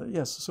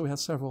yes, so we had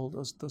several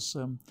those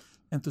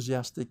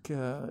enthusiastic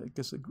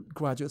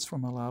graduates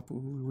from our lab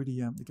who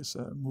really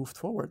moved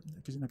forward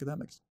in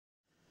academics.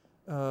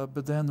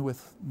 But then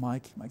with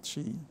Mike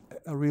Chi,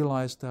 I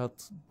realized that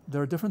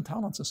there are different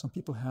talents, and some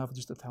people have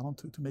just a talent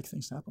to make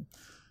things happen.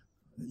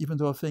 Even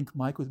though I think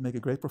Mike would make a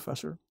great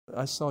professor,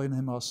 I saw in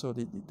him also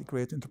the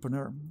great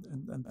entrepreneur,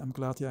 and I'm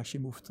glad he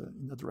actually moved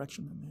in that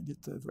direction, and he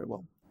did very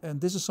well.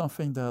 And this is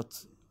something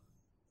that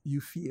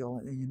you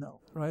feel and you know,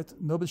 right?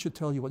 Nobody should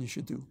tell you what you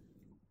should do,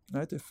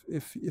 right?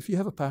 If you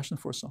have a passion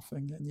for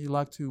something and you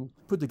like to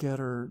put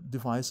together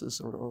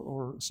devices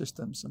or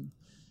systems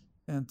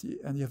and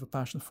you have a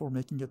passion for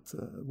making it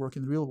work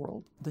in the real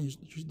world, then you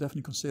should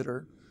definitely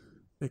consider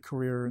a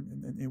career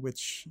in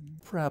which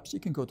perhaps you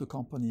can go to a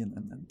company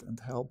and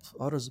help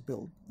others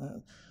build.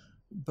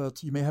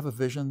 But you may have a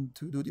vision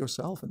to do it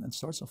yourself and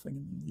start something,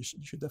 and you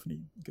should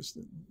definitely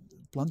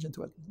plunge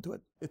into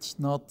it. It's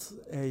not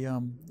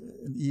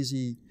an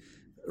easy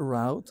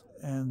route,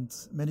 and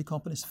many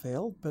companies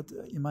fail. But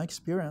in my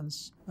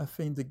experience, I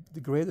think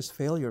the greatest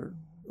failure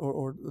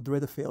or the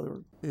rate of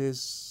failure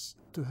is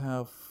to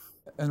have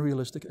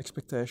unrealistic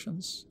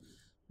expectations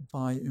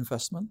by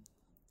investment,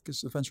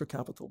 because of venture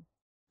capital.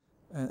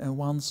 And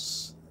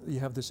once you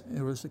have this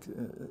unrealistic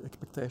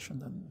expectation,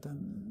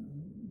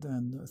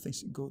 then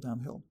things go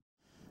downhill.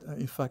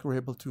 In fact, we're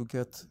able to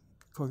get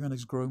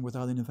Cogonics growing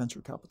without any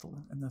venture capital,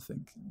 and I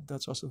think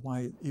that's also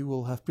why it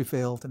will have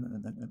prevailed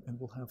and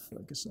will have,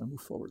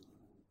 moved forward.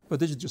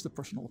 But this is just a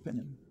personal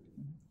opinion.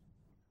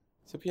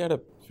 So if you had a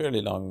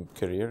fairly long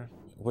career,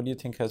 what do you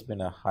think has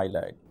been a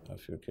highlight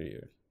of your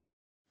career?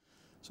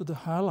 So the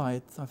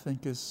highlight, I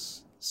think,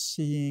 is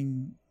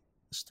seeing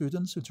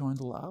students who join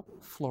the lab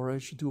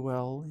flourish, do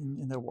well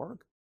in their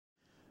work.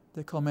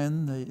 They come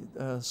in,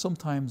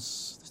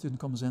 sometimes the student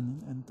comes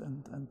in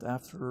and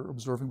after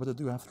observing what they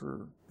do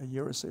after a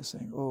year or so,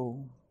 saying,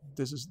 oh,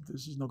 this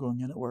is not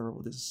going anywhere,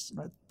 or this,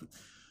 right?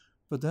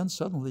 But then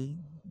suddenly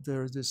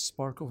there's this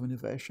spark of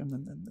innovation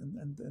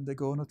and they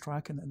go on a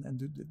track and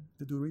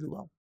they do really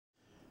well.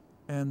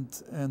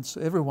 And so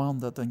everyone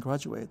that then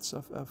graduates,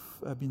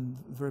 I've been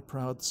very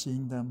proud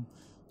seeing them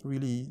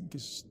really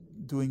just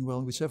doing well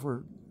in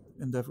whichever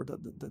endeavor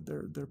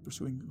that they're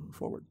pursuing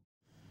forward.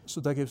 So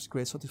that gives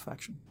great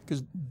satisfaction,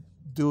 because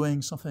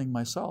doing something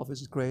myself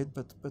is great,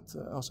 but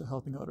also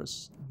helping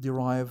others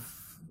derive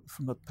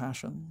from that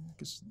passion,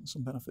 because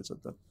some benefits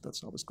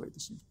that's always great to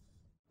see.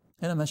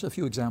 And I mentioned a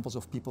few examples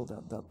of people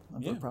that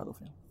I'm very proud of.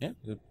 Yeah,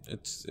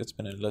 it's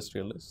been an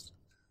illustrious list.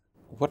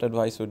 What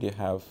advice would you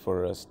have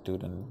for a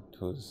student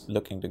who's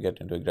looking to get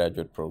into a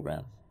graduate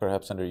program,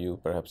 perhaps under you,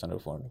 perhaps under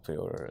Foreign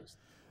Affairs?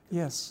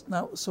 Yes.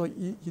 Now, so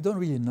you don't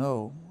really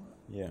know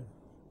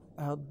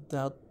at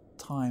that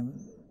time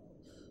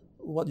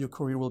what your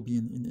career will be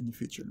in the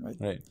future, right?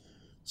 Right.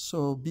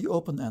 So be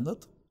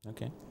open-ended.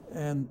 Okay.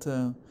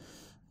 And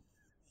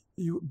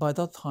you by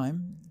that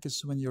time,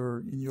 because when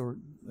you're in your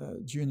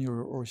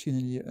junior or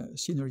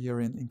senior year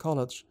in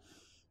college,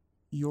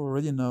 you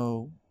already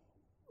know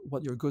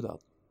what you're good at,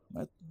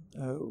 right?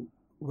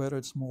 Whether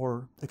it's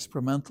more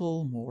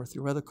experimental, more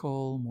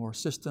theoretical, more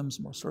systems,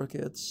 more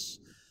circuits,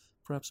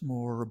 perhaps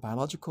more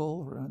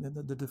biological,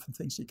 the different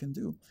things you can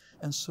do.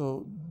 And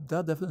so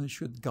that definitely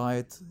should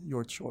guide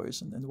your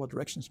choice and what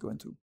direction it's going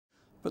to.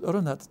 But other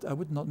than that, I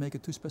would not make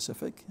it too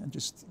specific and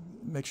just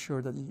make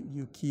sure that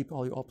you keep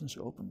all your options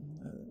open.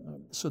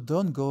 So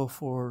don't go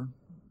for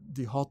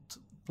the hot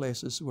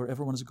places where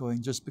everyone is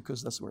going just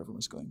because that's where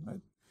everyone's going,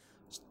 right?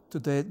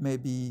 Today it may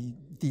be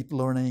deep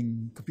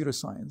learning, computer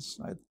science,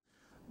 right?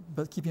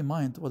 But keep in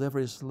mind, whatever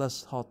is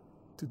less hot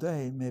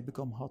today may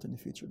become hot in the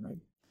future, right?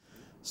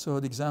 So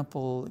the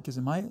example, because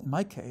in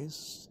my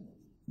case,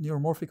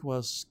 neuromorphic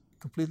was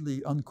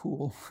completely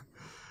uncool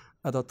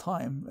at that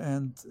time,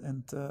 and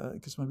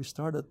because when we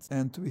started,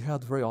 and we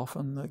had very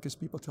often, because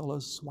people tell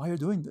us, why are you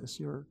doing this?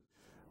 You're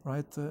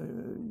right.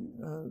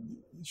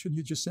 Shouldn't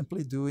you just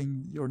simply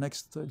doing your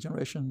next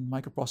generation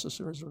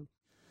microprocessors, or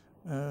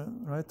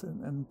right?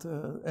 And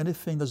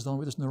anything that's done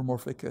with this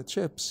neuromorphic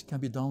chips can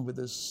be done with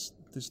this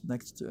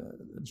next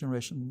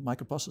generation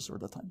microprocessor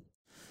at that time.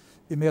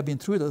 It may have been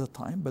true at the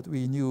time, but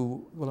we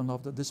knew well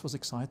enough that this was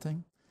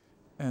exciting,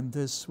 and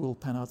this will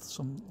pan out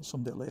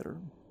someday later.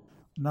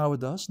 Now it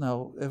does.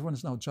 Now everyone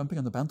is now jumping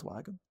on the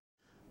bandwagon.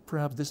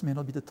 Perhaps this may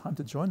not be the time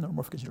to join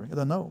neuromorphic engineering. I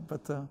don't know,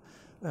 but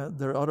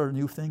there are other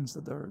new things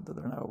that are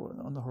now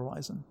on the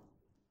horizon.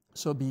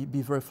 So be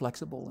very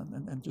flexible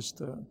and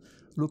just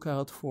look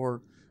out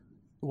for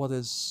what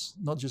is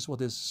not just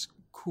what is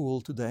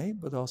cool today,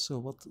 but also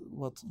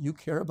what you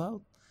care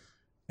about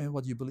and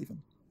what you believe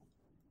in.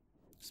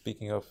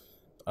 Speaking of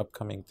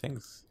upcoming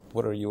things,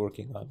 what are you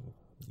working on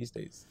these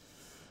days?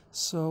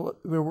 So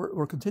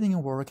we're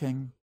continuing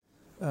working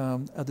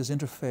at this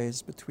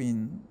interface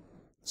between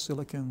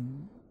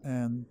silicon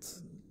and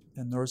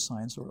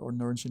neuroscience or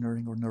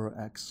neuroengineering or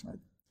NeuroX. Right?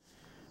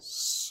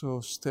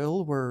 So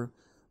still we're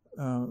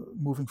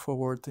moving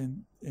forward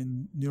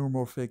in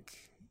neuromorphic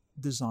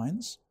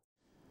designs.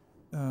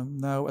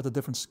 Now at a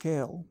different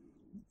scale.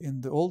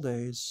 In the old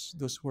days,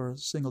 those were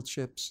single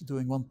chips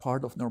doing one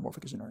part of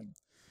neuromorphic engineering.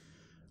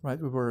 Right?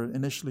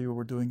 Initially we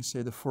were doing,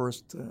 say, the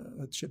first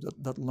chip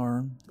that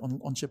learned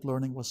on-chip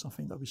learning was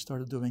something that we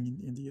started doing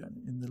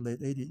in the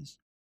late 80s,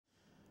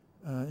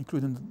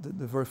 including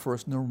the very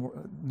first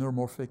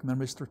neuromorphic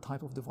memory store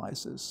type of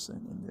devices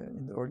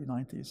in the early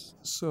 90s.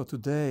 So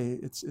today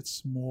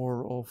it's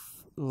more of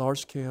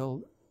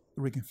large-scale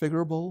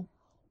reconfigurable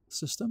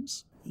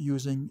systems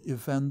using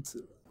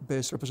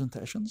event-based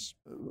representations.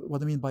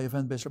 What I mean by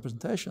event-based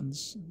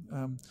representations,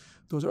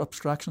 those are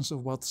abstractions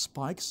of what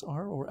spikes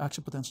are or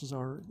action potentials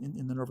are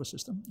in the nervous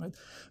system. Right?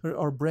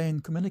 Our brain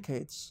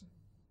communicates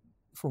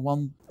from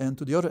one end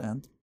to the other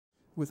end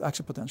with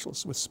action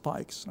potentials, with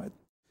spikes. Right?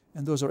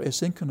 And those are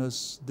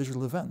asynchronous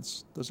digital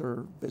events. Those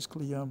are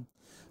basically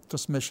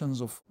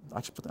transmissions of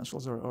action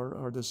potentials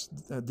are this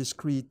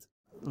discrete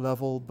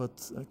level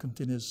but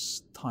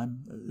continuous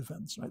time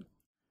events. Right?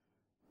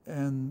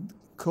 And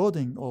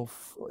encoding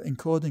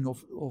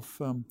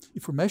of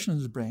information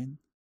in the brain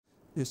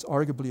is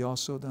arguably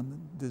also then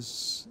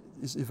this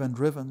is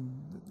event-driven,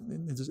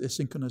 this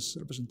asynchronous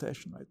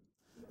representation, right?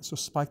 So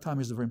spike time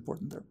is very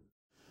important there.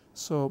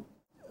 So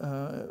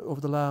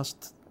over the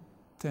last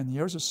 10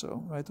 years or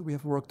so, right, we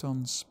have worked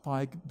on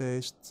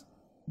spike-based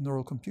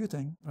neural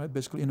computing, right?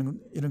 Basically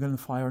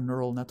interunifier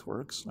neural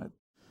networks, right,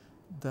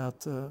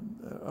 that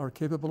are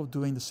capable of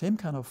doing the same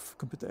kind of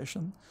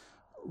computation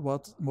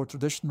what more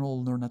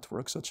traditional neural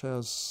networks, such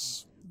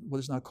as what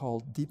is now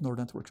called deep neural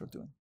networks, are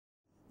doing.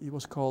 It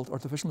was called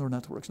artificial neural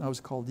networks, now it's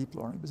called deep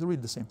learning. It's really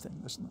the same thing.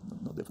 There's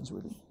no difference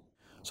really.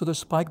 So the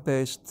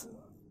spike-based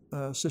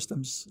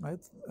systems, right,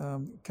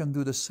 can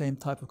do the same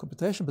type of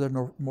computation, but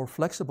they're more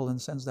flexible in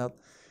the sense that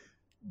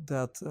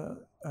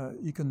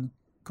you can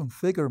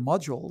configure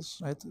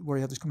modules, right, where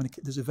you have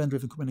this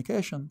event-driven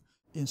communication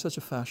in such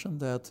a fashion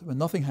that when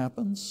nothing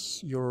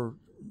happens, you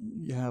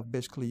have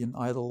basically an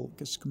idle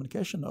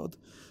communication node.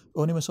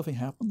 Only when something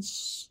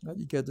happens, right,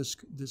 you get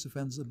these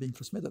events that are being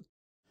transmitted.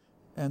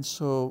 And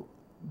so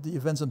the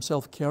events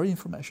themselves carry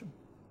information,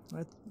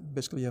 right?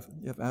 Basically, you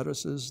have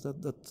addresses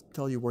that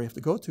tell you where you have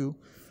to go to,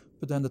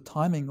 but then the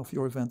timing of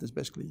your event is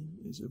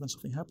when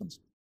something happens.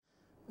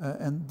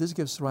 And this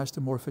gives rise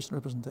to more efficient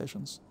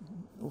representations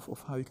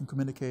of how you can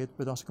communicate,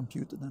 but also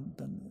compute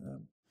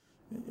than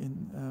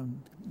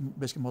in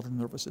basically modeling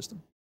the nervous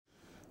system.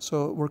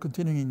 So we're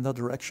continuing in that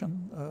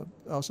direction.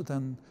 Also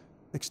then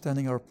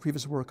extending our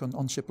previous work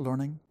on-chip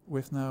learning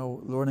with now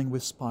learning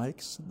with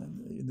spikes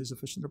and in these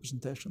efficient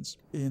representations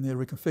in a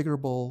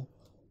reconfigurable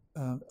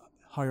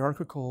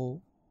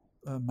hierarchical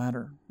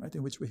manner, right,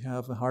 in which we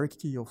have a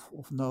hierarchy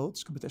of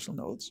nodes, computational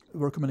nodes,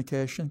 where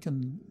communication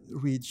can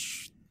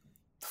reach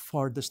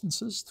far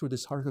distances through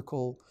this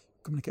hierarchical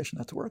communication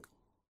network.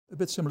 A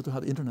bit similar to how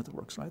the internet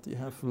works, right? You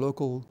have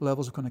local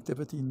levels of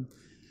connectivity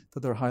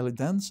that are highly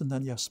dense, and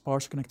then you have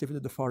sparse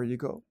connectivity the farther you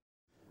go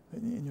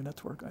in your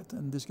network, right?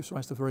 And this gives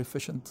rise to very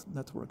efficient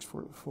networks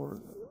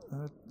for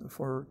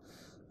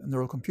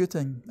neural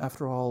computing.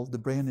 After all, the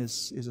brain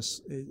is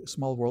a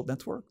small world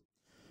network,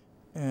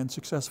 and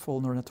successful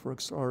neural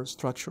networks are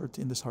structured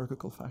in this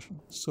hierarchical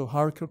fashion. So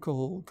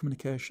hierarchical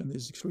communication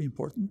is extremely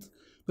important,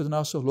 but then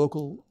also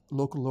local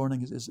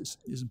learning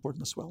is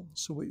important as well.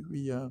 So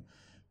we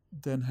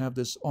then have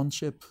this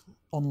on-chip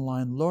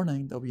online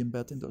learning that we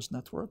embed in those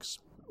networks,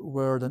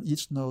 where then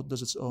each node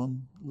does its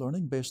own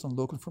learning based on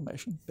local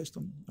information,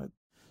 right?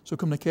 So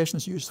communication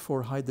is used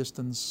for high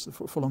distance,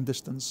 for long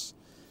distance,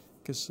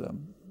 because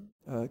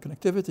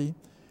connectivity,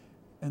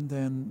 and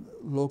then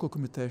local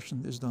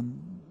computation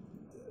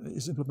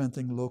is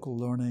implementing local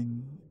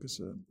learning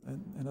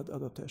and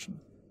adaptation.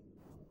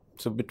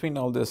 So between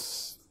all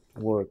this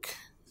work,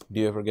 do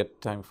you ever get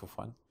time for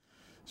fun?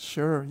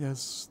 Sure,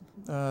 yes.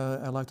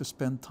 I like to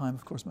spend time,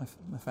 of course,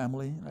 my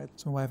family, right?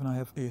 So my wife and I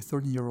have a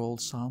 13-year-old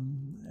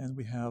son, and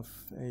we have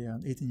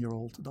an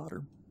 18-year-old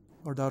daughter.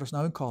 Our daughter's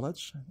now in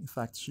college. In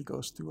fact, she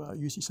goes to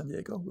UC San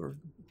Diego, where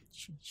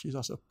she's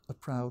also a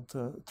proud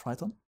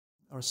Triton.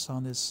 Our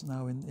son is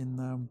now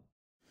in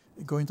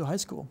going to high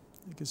school,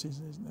 because he's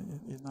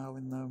now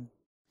in...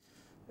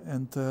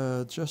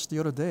 just the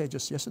other day,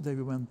 just yesterday,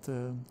 we went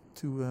to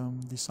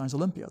the Science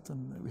Olympiad,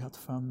 and we had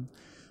fun,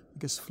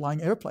 because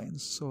flying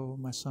airplanes. So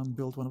my son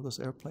built one of those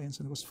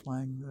airplanes and was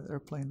flying the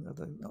airplane at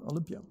the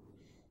Olympiad.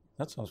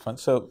 That sounds fun.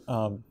 So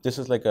this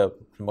is like a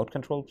remote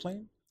control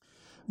plane?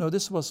 No,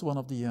 this was one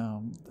of the,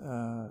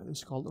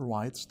 it's called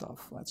RIDE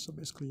stuff, right? So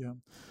basically, you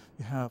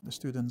have the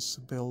students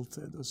build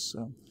those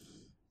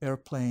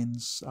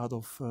airplanes out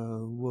of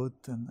wood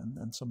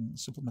and some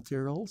simple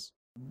materials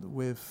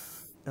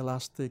with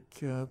elastic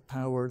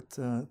powered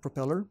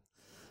propeller,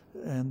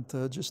 and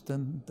just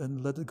then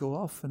let it go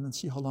off and then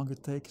see how long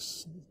it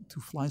takes to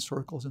fly in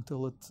circles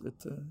until it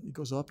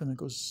goes up and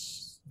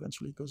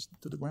eventually goes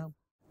to the ground.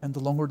 And the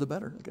longer the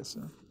better, I guess.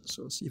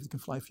 So see if it can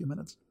fly a few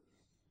minutes.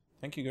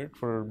 Thank you, Gert,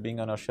 for being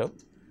on our show.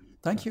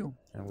 Thank you.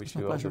 And wish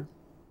you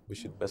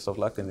best of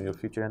luck in your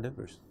future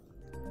endeavors.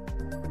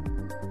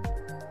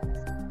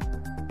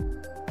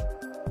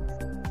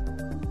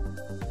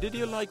 Did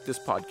you like this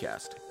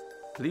podcast?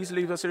 Please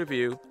leave us a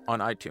review on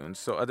iTunes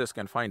so others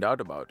can find out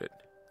about it.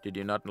 Did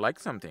you not like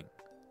something?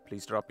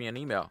 Please drop me an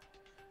email.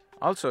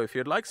 Also, if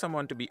you'd like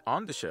someone to be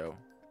on the show,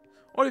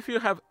 or if you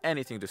have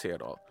anything to say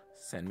at all,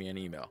 send me an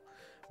email.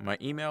 My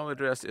email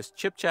address is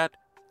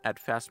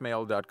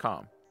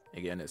chipchat@fastmail.com.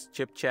 Again, it's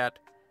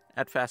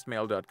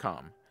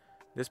chipchat@fastmail.com.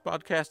 This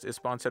podcast is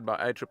sponsored by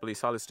IEEE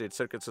Solid State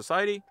Circuit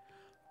Society.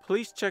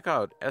 Please check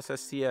out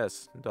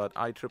sscs.ieee.org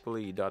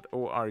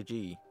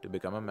to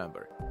become a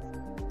member.